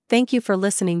Thank you for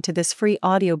listening to this free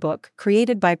audiobook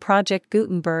created by Project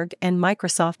Gutenberg and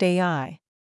Microsoft AI.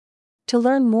 To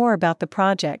learn more about the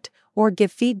project, or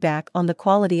give feedback on the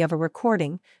quality of a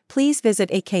recording, please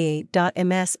visit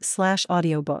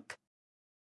aka.ms/audiobook.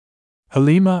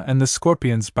 Halima and the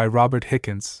Scorpions by Robert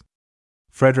Hichens.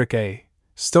 Frederick A.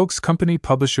 Stokes Company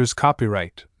Publishers.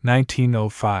 Copyright,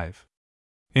 1905.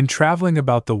 In traveling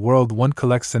about the world, one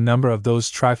collects a number of those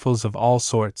trifles of all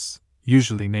sorts,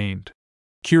 usually named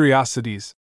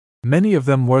curiosities, many of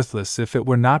them worthless if it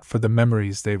were not for the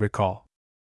memories they recall.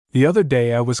 The other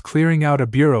day I was clearing out a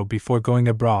bureau before going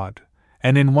abroad,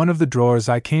 and in one of the drawers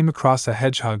I came across a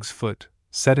hedgehog's foot,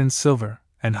 set in silver,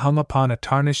 and hung upon a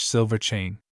tarnished silver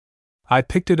chain. I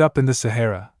picked it up in the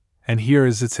Sahara, and here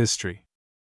is its history.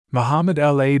 Muhammad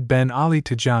el-Aid ben Ali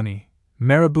Tijani,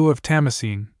 Marabout of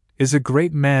Tamasin, is a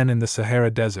great man in the Sahara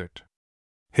Desert.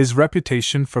 His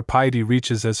reputation for piety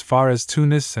reaches as far as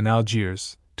Tunis and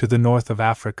Algiers, to the north of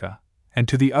Africa, and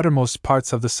to the uttermost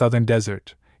parts of the southern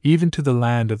desert, even to the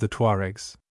land of the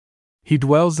Tuaregs. He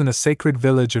dwells in a sacred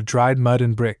village of dried mud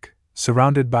and brick,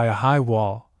 surrounded by a high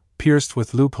wall, pierced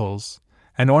with loopholes,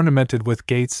 and ornamented with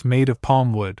gates made of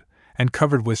palm wood, and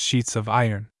covered with sheets of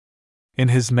iron. In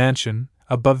his mansion,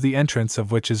 above the entrance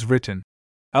of which is written,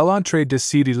 "A l'entrée de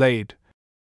Sidi Laid,"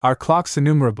 are clocks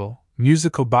innumerable,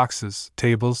 musical boxes,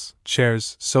 tables,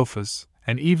 chairs, sofas,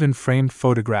 and even framed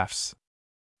photographs.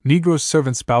 Negro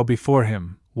servants bow before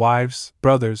him, wives,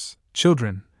 brothers,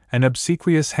 children, and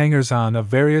obsequious hangers-on of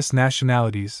various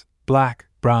nationalities, black,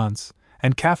 bronze,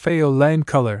 and café au lait in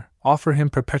color, offer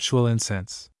him perpetual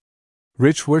incense.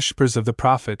 Rich worshippers of the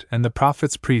Prophet and the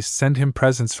Prophet's priests send him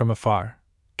presents from afar: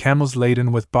 camels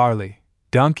laden with barley,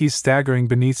 donkeys staggering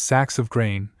beneath sacks of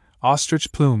grain,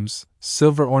 ostrich plumes,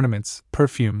 silver ornaments,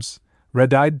 perfumes,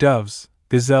 red-eyed doves,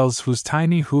 gazelles whose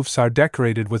tiny hoofs are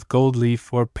decorated with gold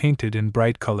leaf or painted in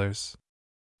bright colors.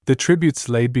 The tributes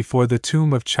laid before the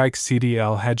tomb of Sheikh Sidi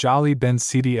el-Hajj Ali ben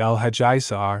Sidi el-Hajj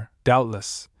Isa are,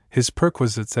 doubtless, his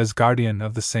perquisites as guardian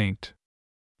of the saint.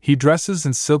 He dresses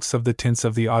in silks of the tints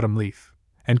of the autumn leaf,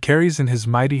 and carries in his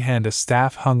mighty hand a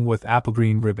staff hung with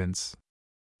apple-green ribbons.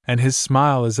 And his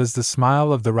smile is as the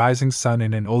smile of the rising sun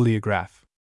in an oleograph.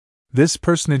 This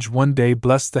personage one day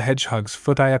blessed the hedgehog's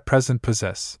foot I at present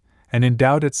possess, and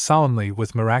endowed it solemnly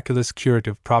with miraculous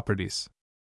curative properties.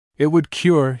 It would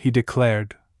cure, he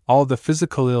declared, all the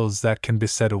physical ills that can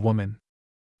beset a woman.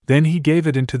 Then he gave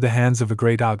it into the hands of a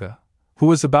great Aga, who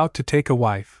was about to take a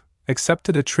wife,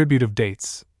 accepted a tribute of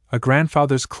dates, a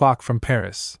grandfather's clock from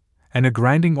Paris, and a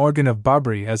grinding organ of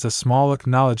Barbary as a small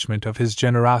acknowledgment of his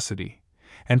generosity,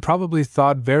 and probably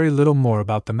thought very little more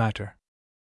about the matter.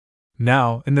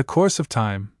 Now, in the course of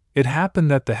time, it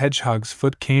happened that the hedgehog's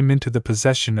foot came into the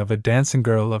possession of a dancing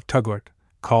girl of Touggourt,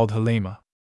 called Halima.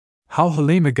 How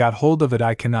Halima got hold of it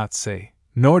I cannot say,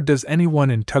 nor does anyone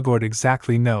in Touggourt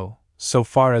exactly know, so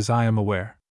far as I am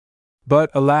aware. But,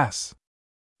 alas!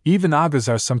 Even Agas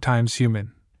are sometimes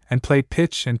human, and play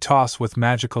pitch and toss with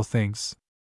magical things.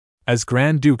 As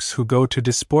Grand Dukes who go to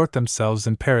disport themselves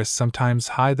in Paris sometimes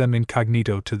hie them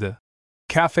incognito to the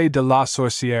Café de la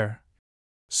Sorcière,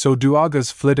 so do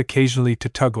Agas flit occasionally to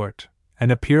Touggourt,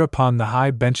 and appear upon the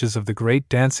high benches of the great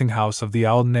dancing house of the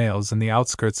Old Nails in the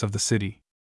outskirts of the city.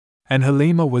 And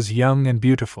Halima was young and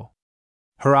beautiful.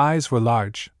 Her eyes were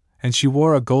large, and she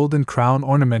wore a golden crown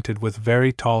ornamented with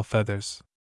very tall feathers.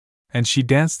 And she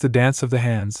danced the dance of the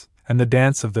hands, and the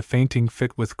dance of the fainting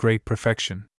fit with great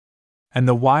perfection. And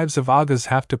the wives of Agas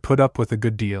have to put up with a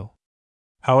good deal.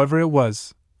 However it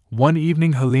was, one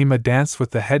evening Halima danced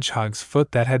with the hedgehog's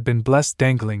foot that had been blessed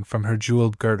dangling from her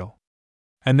jeweled girdle.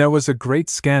 And there was a great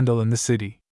scandal in the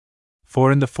city.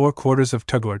 For in the four quarters of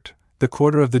Touggourt, the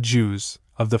quarter of the Jews,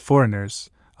 of the foreigners,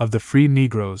 of the free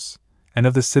Negroes, and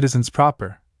of the citizens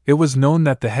proper, it was known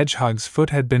that the hedgehog's foot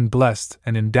had been blessed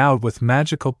and endowed with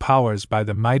magical powers by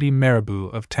the mighty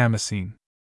Marabout of Tamasin.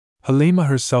 Halima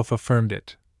herself affirmed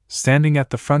it, standing at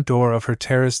the front door of her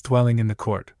terraced dwelling in the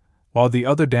court, while the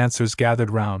other dancers gathered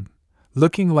round,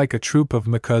 looking like a troop of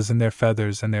Meccas in their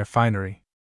feathers and their finery.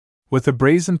 With a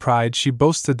brazen pride she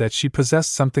boasted that she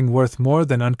possessed something worth more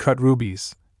than uncut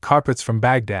rubies, carpets from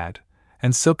Baghdad,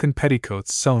 and silken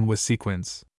petticoats sewn with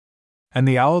sequins. And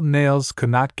the Old Nails could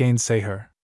not gainsay her.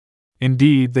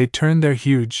 Indeed, they turned their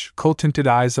huge, kohl-tinted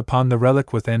eyes upon the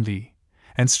relic with envy,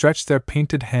 and stretched their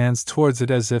painted hands towards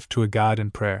it as if to a god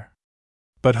in prayer.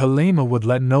 But Halima would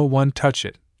let no one touch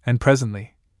it, and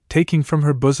presently, taking from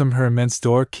her bosom her immense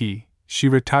door key, she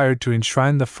retired to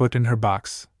enshrine the foot in her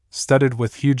box, studded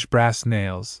with huge brass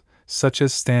nails, such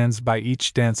as stands by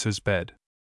each dancer's bed.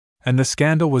 And the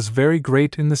scandal was very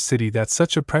great in the city that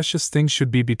such a precious thing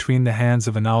should be between the hands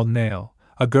of an Old Nail,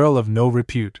 a girl of no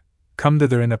repute, come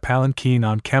thither in a palanquin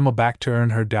on camelback to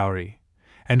earn her dowry,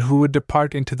 and who would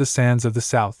depart into the sands of the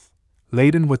south,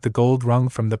 laden with the gold wrung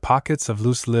from the pockets of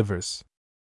loose livers.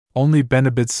 Only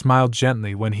Benabid smiled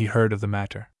gently when he heard of the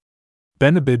matter.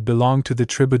 Benabid belonged to the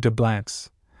Tribu de Blancs,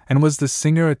 and was the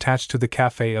singer attached to the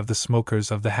Café of the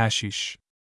Smokers of the Hashish.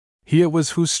 He it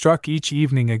was who struck each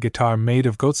evening a guitar made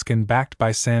of goatskin backed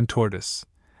by sand tortoise,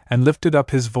 and lifted up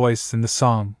his voice in the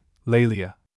song,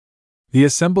 Lelia. The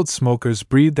assembled smokers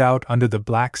breathed out under the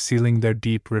black ceiling their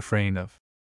deep refrain of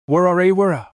Wurra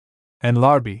Wurra, and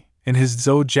Larby, in his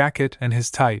Zoe jacket and his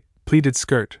tight, pleated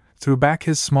skirt, threw back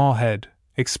his small head,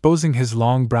 exposing his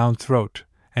long brown throat,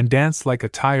 and danced like a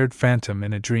tired phantom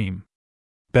in a dream.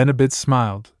 Benabid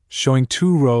smiled, showing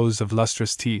 2 rows of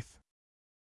lustrous teeth.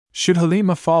 Should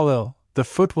Halima fall ill, the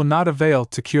foot will not avail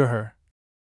to cure her,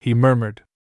 he murmured.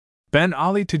 Ben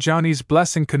Ali Tijani's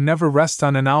blessing could never rest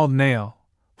on an old nail,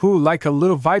 who, like a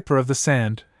little viper of the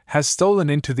sand, has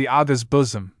stolen into the Aga's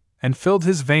bosom, and filled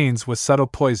his veins with subtle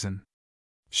poison.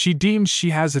 She deems she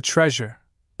has a treasure,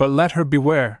 but let her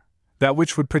beware, that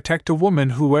which would protect a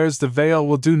woman who wears the veil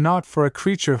will do naught for a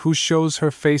creature who shows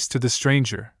her face to the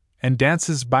stranger, and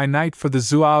dances by night for the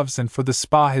Zouaves and for the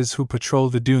Spahis who patrol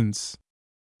the dunes.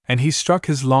 And he struck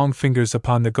his long fingers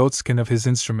upon the goatskin of his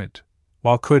instrument,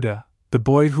 while Kuda, the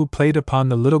boy who played upon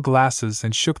the little glasses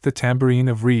and shook the tambourine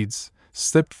of reeds,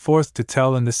 slipped forth to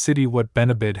tell in the city what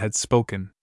Benabid had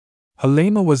spoken.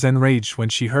 Halima was enraged when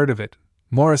she heard of it,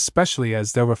 more especially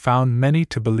as there were found many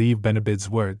to believe Benabid's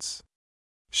words.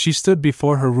 She stood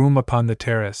before her room upon the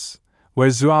terrace, where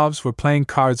Zouaves were playing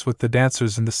cards with the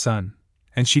dancers in the sun,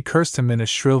 and she cursed him in a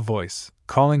shrill voice,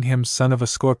 calling him son of a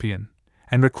scorpion,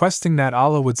 and requesting that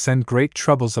Allah would send great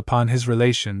troubles upon his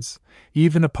relations,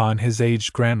 even upon his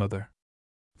aged grandmother.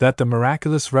 That the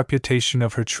miraculous reputation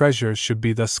of her treasure should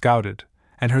be thus scouted,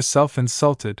 and herself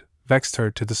insulted, vexed her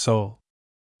to the soul.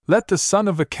 Let the son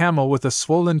of a camel with a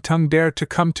swollen tongue dare to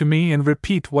come to me and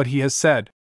repeat what he has said,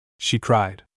 she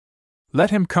cried. Let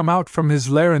him come out from his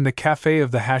lair in the Café of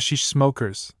the Hashish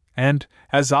Smokers, and,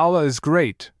 as Allah is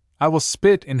great, I will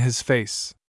spit in his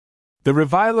face. The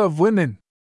reviler of women!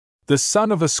 The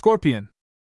son of a scorpion!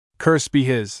 Curse be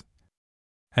his!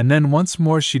 And then once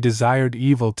more she desired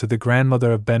evil to the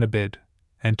grandmother of Benabid,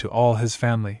 and to all his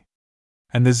family.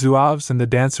 And the Zouaves and the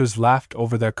dancers laughed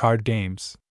over their card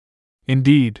games.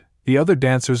 Indeed, the other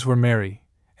dancers were merry,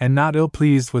 and not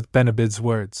ill-pleased with Benabid's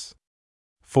words.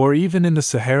 For even in the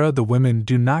Sahara the women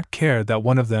do not care that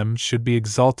one of them should be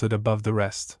exalted above the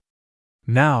rest.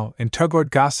 Now, in Tugort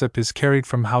gossip is carried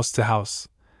from house to house,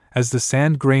 as the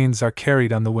sand grains are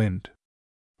carried on the wind.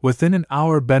 Within an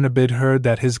hour Benabid heard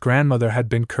that his grandmother had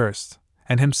been cursed,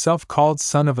 and himself called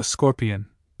son of a scorpion,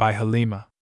 by Halima.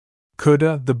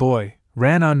 Kuda, the boy,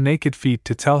 ran on naked feet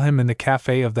to tell him in the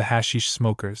Café of the Hashish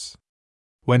Smokers.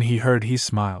 When he heard he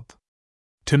smiled.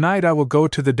 Tonight I will go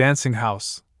to the dancing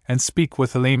house, and speak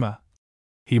with Halima,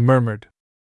 he murmured.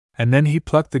 And then he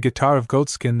plucked the guitar of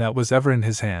goatskin that was ever in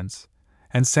his hands,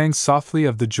 and sang softly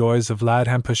of the joys of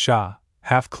Ladham Pasha,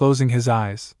 half closing his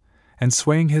eyes, and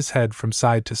swaying his head from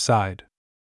side to side.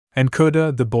 And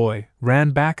Kuda, the boy,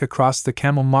 ran back across the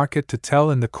camel market to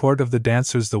tell in the court of the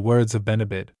dancers the words of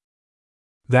Benabid.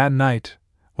 That night,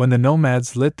 when the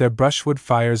nomads lit their brushwood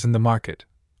fires in the market,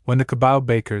 when the kabao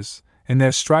bakers, in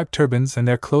their striped turbans and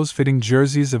their close-fitting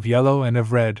jerseys of yellow and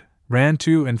of red, ran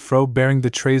to and fro bearing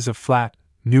the trays of flat,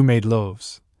 new-made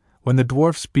loaves, when the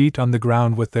dwarfs beat on the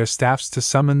ground with their staffs to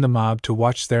summon the mob to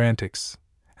watch their antics,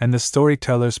 and the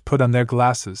storytellers put on their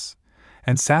glasses,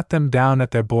 and sat them down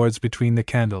at their boards between the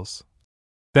candles,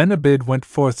 Benabid went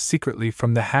forth secretly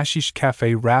from the Hashish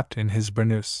Café wrapped in his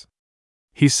burnous.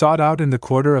 He sought out in the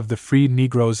quarter of the freed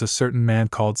Negroes a certain man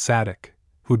called Sadak,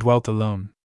 who dwelt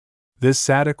alone. This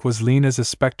Sadak was lean as a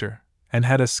spectre, and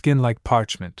had a skin like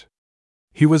parchment.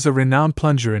 He was a renowned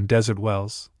plunger in desert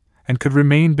wells, and could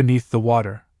remain beneath the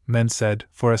water, men said,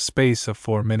 for a space of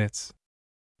 4 minutes.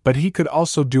 But he could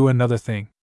also do another thing.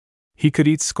 He could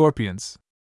eat scorpions.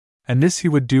 And this he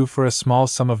would do for a small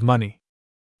sum of money.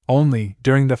 Only,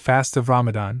 during the fast of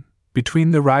Ramadan, between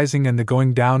the rising and the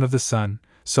going down of the sun,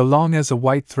 so long as a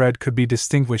white thread could be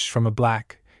distinguished from a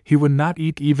black, he would not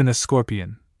eat even a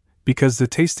scorpion, because the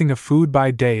tasting of food by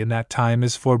day in that time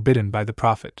is forbidden by the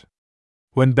Prophet.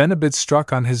 When Benabid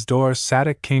struck on his door,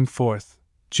 Sadak came forth,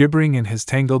 gibbering in his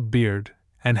tangled beard,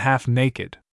 and half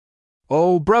naked.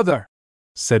 "Oh, brother,"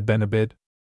 said Benabid,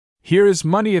 "here is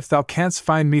money if thou canst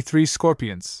find me 3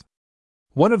 scorpions.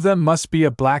 One of them must be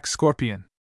a black scorpion."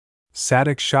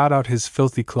 Sadak shot out his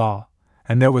filthy claw,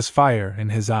 and there was fire in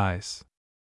his eyes.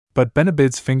 But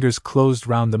Benabid's fingers closed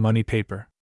round the money paper.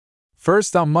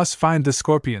 First thou must find the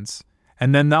scorpions,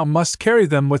 and then thou must carry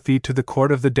them with thee to the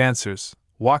court of the dancers,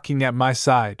 walking at my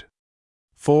side.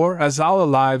 For, as Allah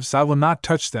lives, I will not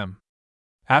touch them.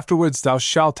 Afterwards thou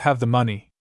shalt have the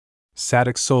money."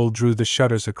 Sadok's soul drew the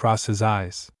shutters across his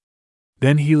eyes.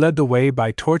 Then he led the way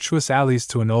by tortuous alleys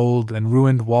to an old and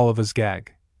ruined wall of Azgag,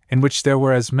 in which there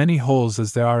were as many holes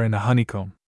as there are in a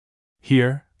honeycomb.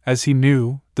 Here, as he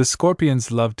knew, the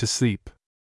scorpions loved to sleep.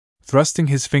 Thrusting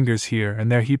his fingers here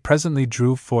and there, he presently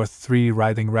drew forth 3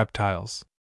 writhing reptiles.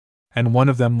 And one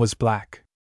of them was black.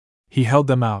 He held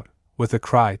them out, with a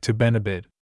cry, to Benabid.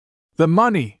 "The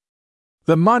money!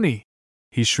 The money!"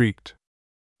 he shrieked.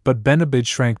 But Benabid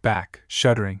shrank back,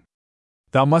 shuddering.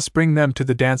 "Thou must bring them to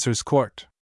the dancer's court.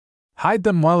 Hide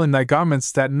them well in thy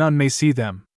garments that none may see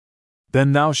them.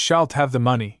 Then thou shalt have the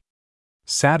money."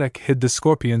 Sadok hid the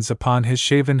scorpions upon his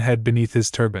shaven head beneath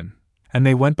his turban, and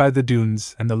they went by the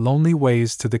dunes and the lonely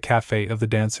ways to the café of the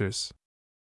dancers.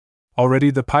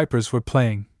 Already the pipers were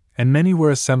playing, and many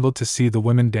were assembled to see the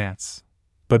women dance.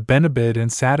 But Benabid and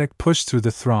Sadok pushed through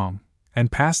the throng, and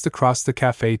passed across the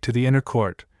café to the inner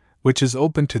court, which is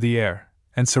open to the air,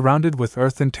 and surrounded with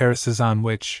earthen terraces on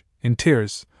which, in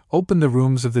tiers, open the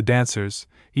rooms of the dancers,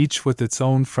 each with its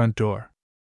own front door.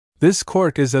 This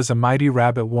court is as a mighty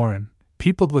rabbit warren,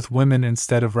 peopled with women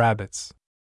instead of rabbits.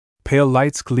 Pale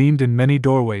lights gleamed in many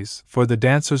doorways, for the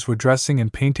dancers were dressing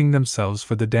and painting themselves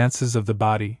for the dances of the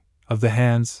body, of the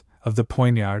hands, of the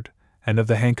poignard, and of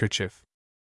the handkerchief.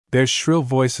 Their shrill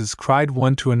voices cried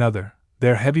one to another,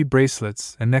 their heavy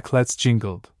bracelets and necklets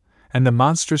jingled, and the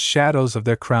monstrous shadows of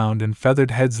their crowned and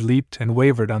feathered heads leaped and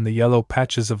wavered on the yellow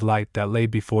patches of light that lay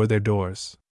before their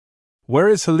doors. "Where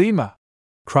is Halima?"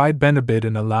 cried Benabid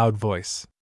in a loud voice.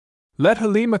 "Let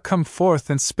Halima come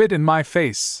forth and spit in my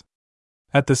face."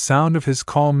 At the sound of his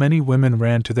call many women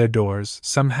ran to their doors,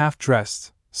 some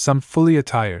half-dressed, some fully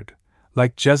attired,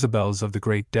 like Jezebels of the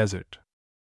great desert.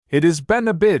 "It is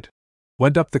Benabid!"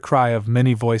 went up the cry of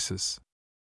many voices.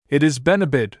 "It is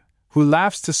Benabid, who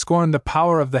laughs to scorn the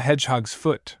power of the hedgehog's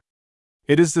foot.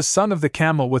 It is the son of the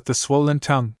camel with the swollen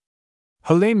tongue.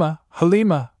 Halima,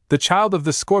 Halima, the child of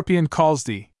the scorpion calls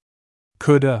thee."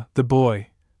 Kuda, the boy,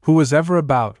 who was ever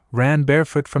about, ran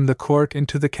barefoot from the court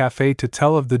into the café to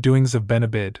tell of the doings of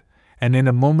Benabid, and in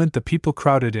a moment the people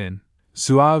crowded in,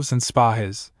 Zouaves and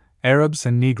Spahis, Arabs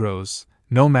and Negroes,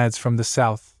 nomads from the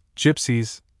south,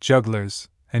 gypsies, jugglers,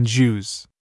 and Jews.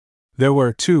 There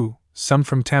were, too, some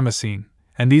from Tamasin,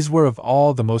 and these were of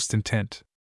all the most intent.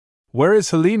 "Where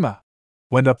is Halima?"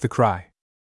 went up the cry.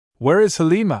 "Where is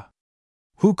Halima?"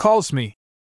 "Who calls me?"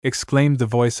 exclaimed the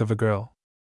voice of a girl.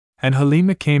 And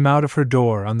Halima came out of her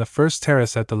door on the first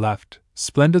terrace at the left,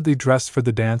 splendidly dressed for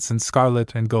the dance in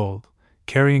scarlet and gold,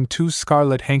 carrying 2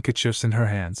 scarlet handkerchiefs in her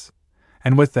hands,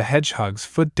 and with the hedgehog's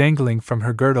foot dangling from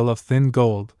her girdle of thin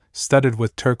gold, studded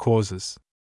with turquoises.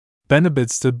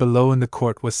 Benabid stood below in the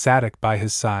court with Sadok by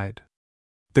his side.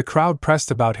 The crowd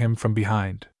pressed about him from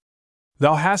behind.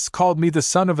 "Thou hast called me the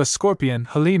son of a scorpion,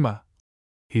 Halima,"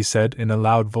 he said in a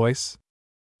loud voice.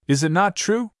 "Is it not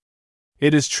true?"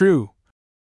 "It is true,"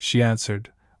 she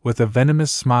answered, with a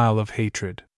venomous smile of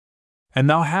hatred. "And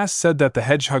thou hast said that the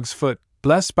hedgehog's foot,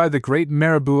 blessed by the great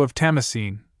Marabout of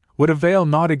Tamasin, would avail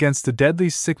naught against the deadly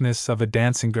sickness of a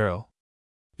dancing girl.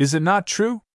 Is it not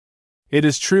true?" "It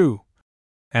is true,"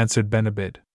 answered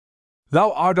Benabid.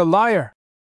 "Thou art a liar!"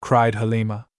 cried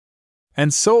Halima.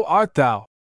 "And so art thou,"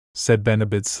 said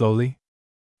Benabid slowly.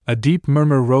 A deep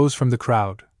murmur rose from the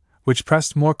crowd, which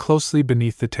pressed more closely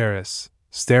beneath the terrace,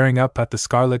 staring up at the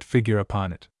scarlet figure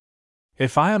upon it.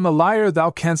 "If I am a liar,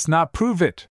 thou canst not prove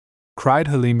it!" cried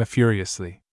Halima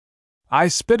furiously. "I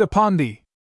spit upon thee!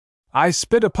 I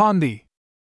spit upon thee!"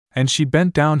 And she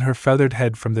bent down her feathered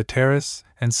head from the terrace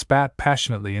and spat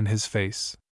passionately in his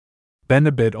face.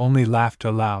 Benabid only laughed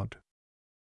aloud.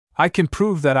 "I can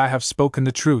prove that I have spoken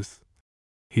the truth,"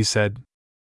 he said.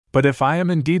 "But if I am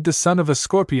indeed the son of a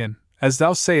scorpion, as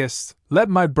thou sayest, let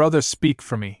my brothers speak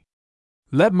for me.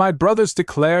 Let my brothers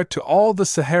declare to all the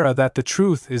Sahara that the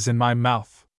truth is in my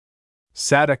mouth.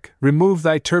 Sadok, remove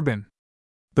thy turban."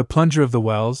 The plunger of the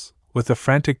wells, with a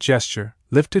frantic gesture,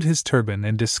 lifted his turban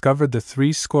and discovered the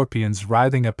 3 scorpions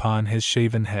writhing upon his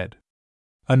shaven head.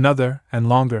 Another, and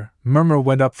longer, murmur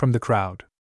went up from the crowd.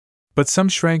 But some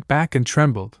shrank back and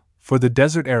trembled, for the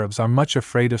desert Arabs are much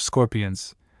afraid of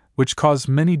scorpions, which cause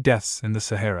many deaths in the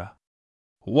Sahara.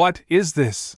 "What is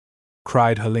this?"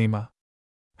 cried Halima.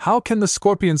 "How can the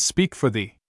scorpions speak for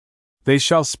thee?" "They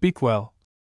shall speak well,"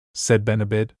 said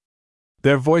Benabid.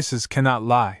 "Their voices cannot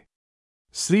lie.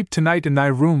 Sleep tonight in thy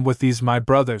room with these my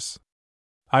brothers.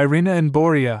 Irina and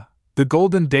Borea, the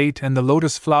golden date and the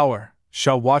lotus flower,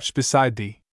 shall watch beside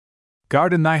thee.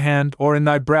 Guard in thy hand or in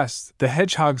thy breast the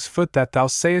hedgehog's foot that thou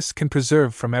sayest can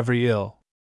preserve from every ill.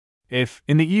 If,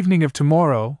 in the evening of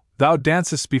tomorrow, thou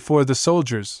dancest before the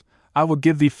soldiers, I will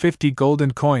give thee 50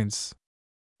 golden coins.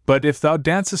 But if thou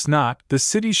dancest not, the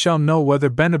city shall know whether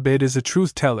Benabid is a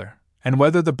truth-teller, and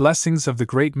whether the blessings of the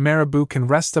great Marabout can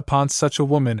rest upon such a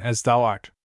woman as thou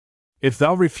art. If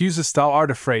thou refusest, thou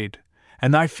art afraid,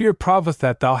 and thy fear proveth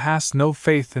that thou hast no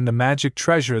faith in the magic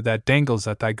treasure that dangles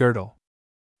at thy girdle.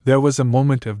 There was a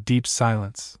moment of deep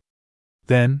silence.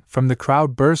 Then, from the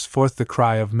crowd burst forth the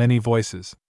cry of many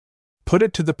voices. Put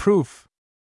it to the proof!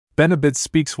 Benabid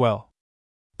speaks well.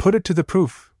 Put it to the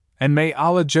proof, and may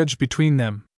Allah judge between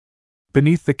them.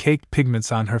 Beneath the caked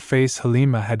pigments on her face,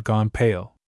 Halima had gone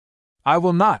pale. I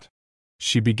will not,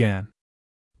 she began.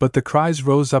 But the cries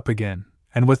rose up again,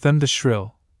 and with them the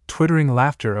shrill, twittering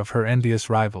laughter of her envious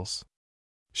rivals.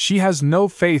 She has no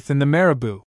faith in the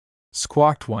Marabout,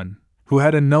 squawked one, who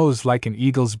had a nose like an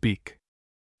eagle's beak.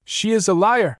 She is a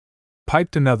liar,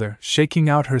 piped another, shaking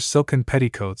out her silken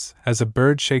petticoats as a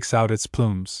bird shakes out its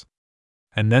plumes.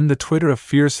 And then the twitter of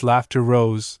fierce laughter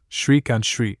rose, shriek on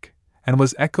shriek, and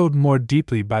was echoed more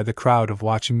deeply by the crowd of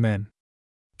watching men.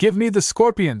 Give me the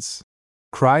scorpions!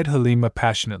 Cried Halima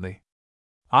passionately.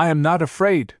 I am not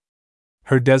afraid.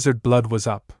 Her desert blood was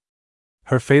up.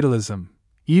 Her fatalism,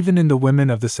 even in the women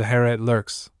of the Sahara it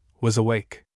lurks, was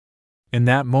awake. In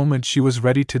that moment she was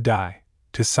ready to die,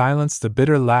 to silence the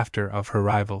bitter laughter of her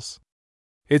rivals.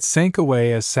 It sank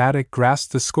away as Sadik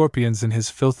grasped the scorpions in his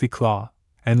filthy claw,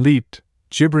 and leaped,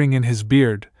 gibbering in his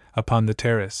beard, upon the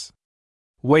terrace.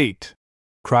 Wait!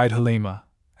 Cried Halima,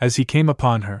 as he came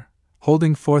upon her,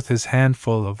 holding forth his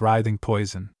handful of writhing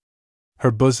poison.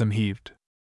 Her bosom heaved.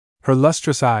 Her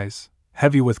lustrous eyes,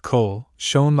 heavy with kohl,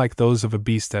 shone like those of a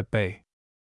beast at bay.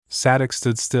 Sadik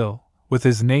stood still, with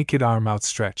his naked arm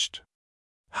outstretched.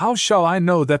 How shall I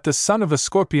know that the son of a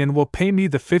scorpion will pay me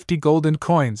the 50 golden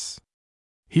coins?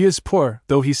 He is poor,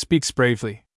 though he speaks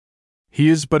bravely. He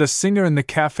is but a singer in the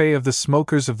cafe of the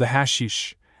smokers of the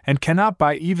hashish, and cannot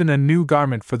buy even a new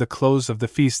garment for the close of the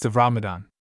feast of Ramadan.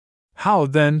 How,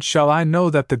 then, shall I know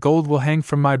that the gold will hang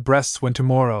from my breasts when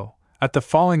tomorrow, at the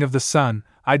falling of the sun,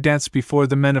 I dance before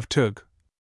the men of Tug?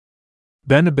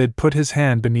 Benabid put his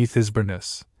hand beneath his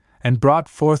burnous, and brought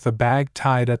forth a bag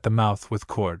tied at the mouth with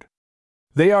cord.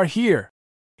 They are here,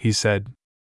 he said.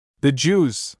 The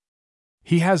Jews!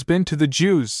 He has been to the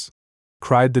Jews!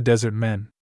 Cried the desert men.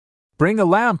 Bring a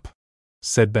lamp,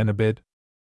 said Benabid.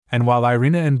 And while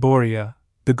Irina and Borea,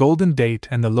 the golden date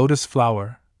and the lotus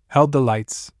flower, held the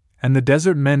lights, and the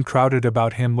desert men crowded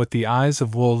about him with the eyes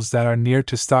of wolves that are near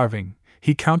to starving,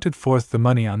 he counted forth the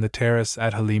money on the terrace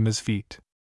at Halima's feet.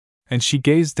 And she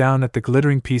gazed down at the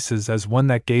glittering pieces as one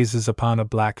that gazes upon a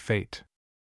black fate.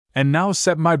 And now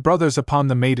set my brothers upon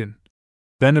the maiden,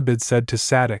 Benabid said to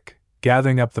Sadik,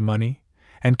 gathering up the money,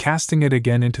 and casting it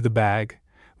again into the bag,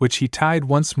 which he tied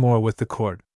once more with the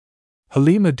cord.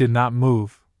 Halima did not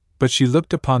move, but she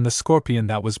looked upon the scorpion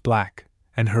that was black,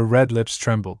 and her red lips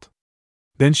trembled.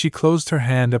 Then she closed her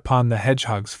hand upon the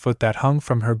hedgehog's foot that hung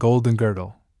from her golden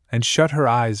girdle, and shut her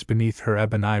eyes beneath her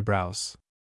ebon eyebrows.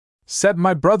 Set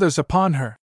my brothers upon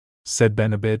her, said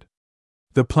Benabid.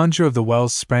 The plunger of the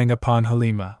wells sprang upon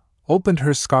Halima, opened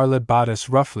her scarlet bodice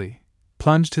roughly,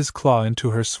 plunged his claw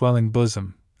into her swelling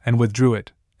bosom, and withdrew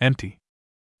it, empty.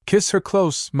 Kiss her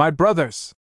close, my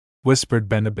brothers, whispered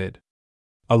Benabid.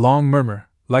 A long murmur,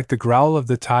 like the growl of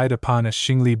the tide upon a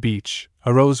shingly beach,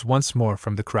 arose once more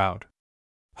from the crowd.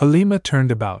 Halima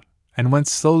turned about, and went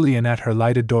slowly in at her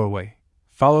lighted doorway,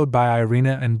 followed by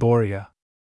Irina and Borea.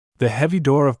 The heavy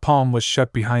door of palm was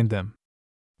shut behind them.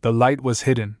 The light was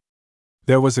hidden.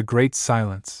 There was a great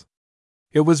silence.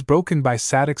 It was broken by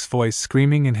Sadik's voice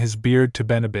screaming in his beard to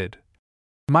Benabid.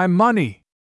 My money!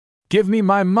 Give me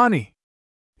my money!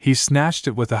 He snatched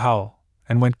it with a howl,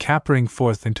 and went capering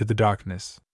forth into the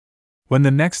darkness. When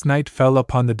the next night fell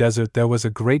upon the desert, there was a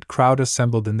great crowd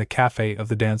assembled in the cafe of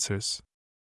the dancers.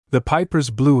 The pipers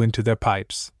blew into their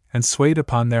pipes, and swayed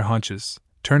upon their haunches,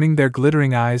 turning their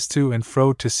glittering eyes to and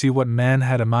fro to see what man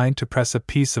had a mind to press a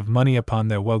piece of money upon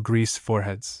their well-greased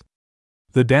foreheads.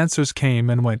 The dancers came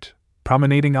and went,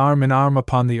 promenading arm in arm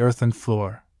upon the earthen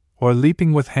floor, or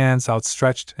leaping with hands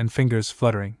outstretched and fingers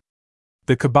fluttering.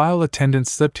 The Kabyle attendant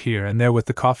slipped here and there with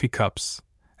the coffee cups,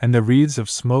 and the wreaths of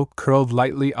smoke curled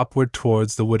lightly upward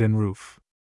towards the wooden roof.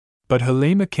 But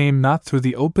Halima came not through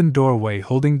the open doorway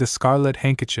holding the scarlet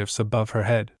handkerchiefs above her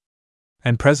head.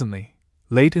 And presently,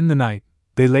 late in the night,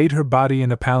 they laid her body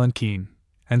in a palanquin,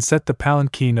 and set the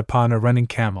palanquin upon a running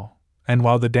camel, and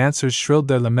while the dancers shrilled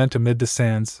their lament amid the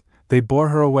sands, they bore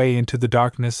her away into the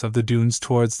darkness of the dunes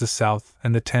towards the south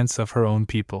and the tents of her own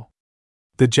people.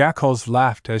 The jackals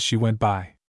laughed as she went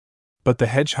by. But the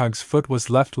hedgehog's foot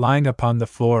was left lying upon the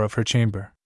floor of her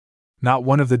chamber. Not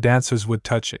one of the dancers would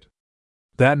touch it.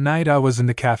 That night I was in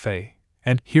the cafe,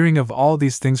 and, hearing of all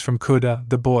these things from Kuda,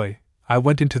 the boy, I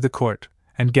went into the court,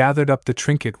 and gathered up the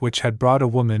trinket which had brought a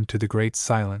woman to the great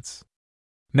silence.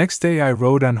 Next day I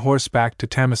rode on horseback to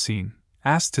Tamasin,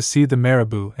 asked to see the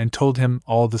Marabou, and told him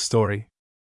all the story.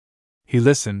 He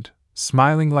listened,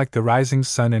 smiling like the rising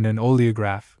sun in an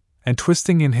oleograph, and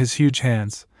twisting in his huge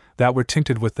hands, that were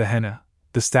tinted with the henna,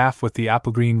 the staff with the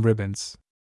apple-green ribbons.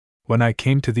 When I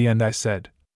came to the end I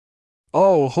said,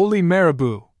 "Oh, holy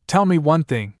Marabou, tell me one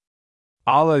thing.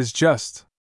 Allah is just.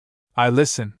 I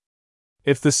listen.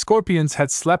 If the Scorpions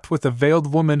had slept with a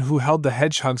veiled woman who held the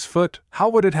hedgehog's foot, how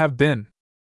would it have been?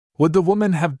 Would the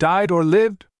woman have died or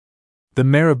lived?" The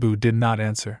Marabou did not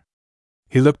answer.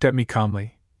 He looked at me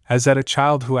calmly, as at a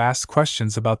child who asks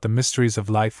questions about the mysteries of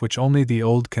life which only the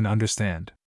old can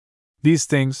understand. "These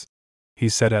things," he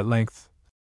said at length,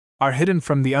 "are hidden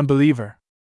from the unbeliever.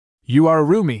 You are a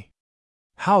Rumi.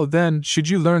 How, then, should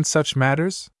you learn such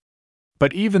matters?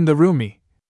 But even the Rumi.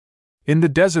 In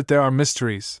the desert there are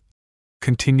mysteries,"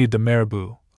 continued the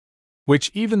Marabou,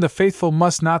 "which even the faithful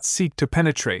must not seek to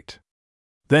penetrate.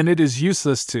 Then it is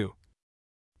useless to.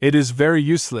 It is very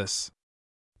useless.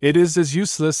 It is as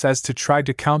useless as to try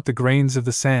to count the grains of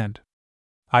the sand."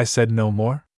 I said no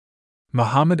more.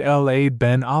 Muhammad El-Aid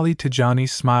Ben Ali Tijani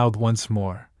smiled once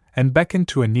more, and beckoned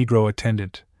to a Negro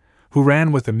attendant, who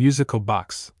ran with a musical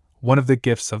box, one of the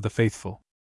gifts of the faithful.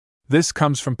 "This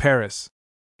comes from Paris,"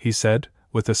 he said,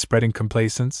 with a spreading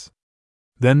complacence.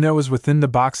 Then there was within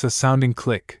the box a sounding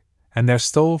click, and there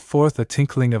stole forth a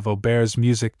tinkling of Auber's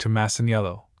music to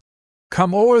Masaniello.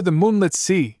 "Come o'er the moonlit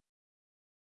sea,"